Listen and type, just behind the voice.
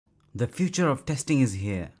The future of testing is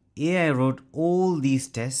here. AI wrote all these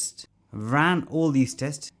tests, ran all these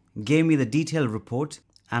tests, gave me the detailed report,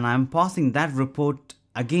 and I'm passing that report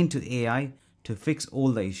again to AI to fix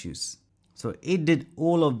all the issues. So it did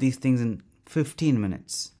all of these things in 15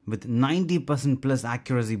 minutes with 90% plus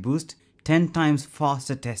accuracy boost, 10 times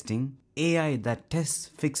faster testing, AI that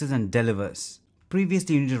tests, fixes and delivers.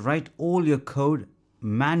 Previously, you need to write all your code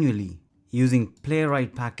manually using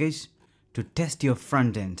Playwright package to test your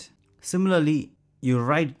front end. Similarly, you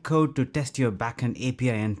write code to test your backend API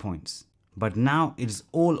endpoints. But now it is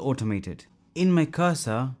all automated. In my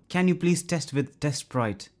cursor, can you please test with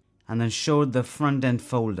TestSprite, and then showed the front end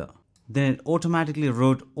folder. Then it automatically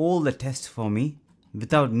wrote all the tests for me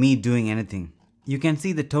without me doing anything. You can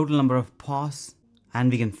see the total number of pass,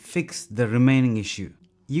 and we can fix the remaining issue.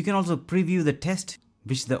 You can also preview the test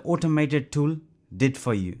which the automated tool did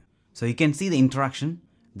for you. So you can see the interaction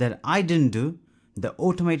that I didn't do, the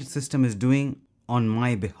automated system is doing on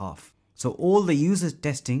my behalf. So all the user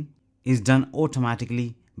testing is done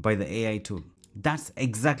automatically by the AI tool. That's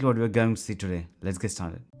exactly what we're going to see today. Let's get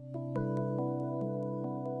started.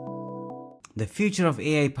 The future of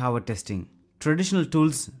AI-powered testing. Traditional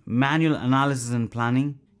tools, manual analysis and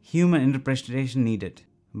planning, human interpretation needed.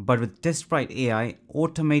 But with TestSprite AI,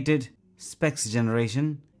 automated specs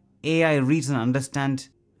generation, AI reads and understands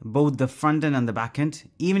both the front end and the back end.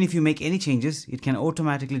 Even if you make any changes, it can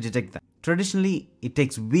automatically detect that. Traditionally, it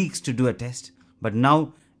takes weeks to do a test, but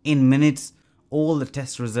now in minutes, all the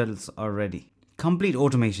test results are ready. Complete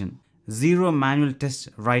automation, zero manual test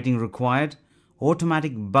writing required,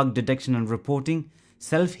 automatic bug detection and reporting,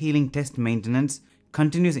 self-healing test maintenance,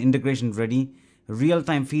 continuous integration ready,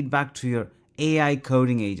 real-time feedback to your AI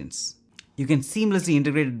coding agents. You can seamlessly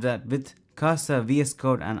integrate that with Cursor, VS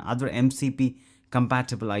Code and other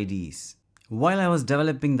MCP-compatible IDEs. While I was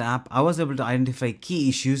developing the app, I was able to identify key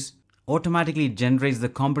issues, automatically generates the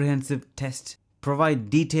comprehensive test, provide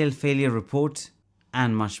detailed failure reports,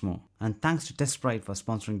 and much more. And thanks to TestSprite for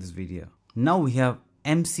sponsoring this video. Now we have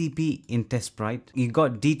MCP in TestSprite. You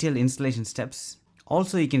got detailed installation steps.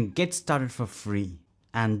 Also, you can get started for free.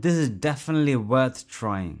 And this is definitely worth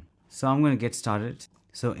trying. So I'm going to get started.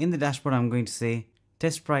 So in the dashboard, I'm going to say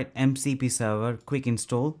TestSprite MCP server, quick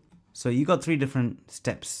install. So you got 3 different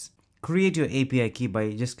steps. Create your API key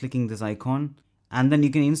by just clicking this icon. And then you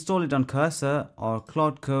can install it on Cursor or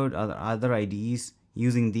Cloud Code or other IDEs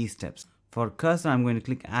using these steps. For Cursor, I'm going to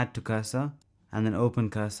click Add to Cursor and then open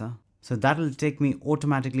Cursor. So that will take me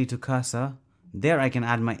automatically to Cursor. There I can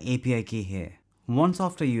add my API key here. Once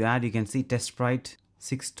after you add, you can see TestSprite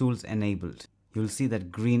 6 tools enabled. You'll see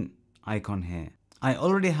that green icon here. I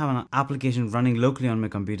already have an application running locally on my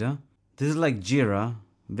computer. This is like Jira,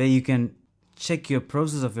 where you can check your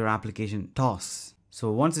process of your application tasks. So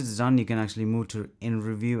once it's done, you can actually move to in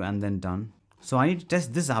review and then done. So I need to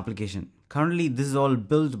test this application. Currently, this is all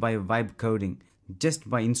built by vibe coding, just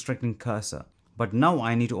by instructing Cursor. But now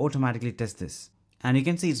I need to automatically test this. And you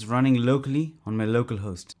can see it's running locally on my local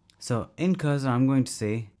host. So in Cursor, I'm going to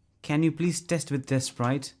say, can you please test with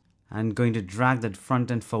TestSprite? I'm going to drag that front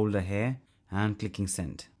end folder here and clicking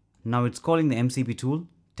send. Now it's calling the MCP tool,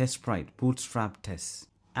 TestSprite Bootstrap Tests.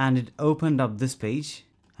 And it opened up this page.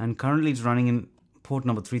 And currently it's running in port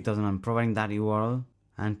number 3000. I'm providing that URL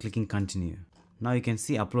and clicking continue. Now you can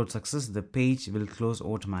see upload success. The page will close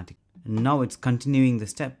automatically. Now it's continuing the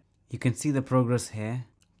step. You can see the progress here.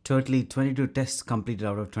 Totally 22 tests completed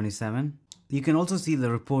out of 27. You can also see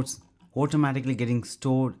the reports automatically getting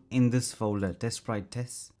stored in this folder, TestSprite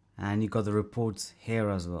tests. And you got the reports here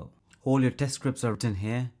as well. All your test scripts are written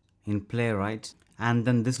here in Playwright. And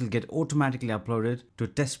then this will get automatically uploaded to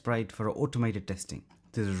TestSprite for automated testing.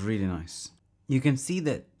 This is really nice. You can see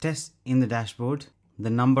the tests in the dashboard, the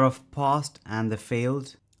number of passed and the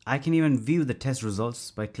failed. I can even view the test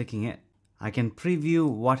results by clicking it. I can preview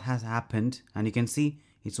what has happened, and you can see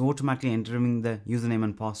it's automatically entering the username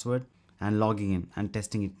and password and logging in and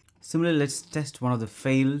testing it. Similarly, let's test one of the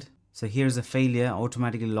failed. So here's a failure,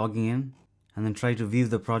 automatically logging in, and then try to view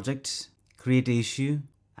the project, create an issue,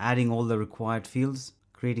 adding all the required fields,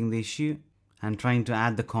 creating the issue, and trying to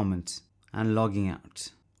add the comments and logging out.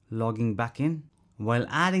 Logging back in. While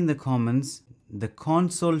adding the comments, the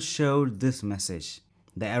console showed this message,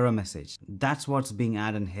 the error message. That's what's being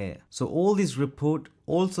added here. So all these report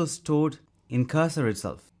also stored in Cursor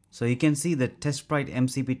itself. So you can see the TestSprite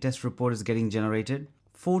MCP test report is getting generated.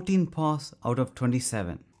 14 pass out of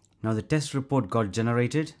 27. Now the test report got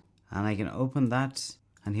generated and I can open that,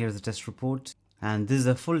 and here's the test report. And this is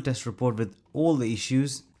a full test report with all the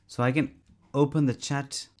issues. So I can open the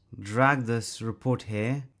chat, drag this report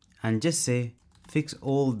here and just say fix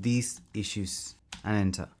all these issues and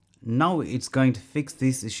enter. Now it's going to fix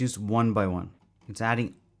these issues one by one. It's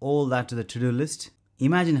adding all that to the to-do list.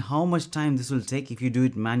 Imagine how much time this will take if you do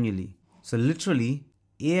it manually. So literally,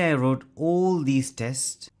 AI wrote all these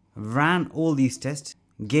tests, ran all these tests,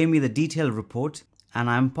 gave me the detailed report, and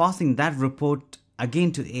I'm passing that report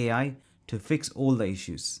again to AI to fix all the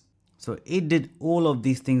issues. So it did all of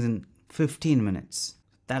these things in 15 minutes.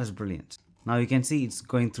 That is brilliant. Now you can see it's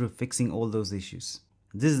going through fixing all those issues.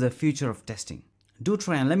 This is the future of testing. Do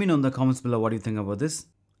try and let me know in the comments below what you think about this.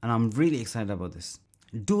 And I'm really excited about this.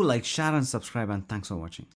 Do like, share and subscribe, and thanks for watching.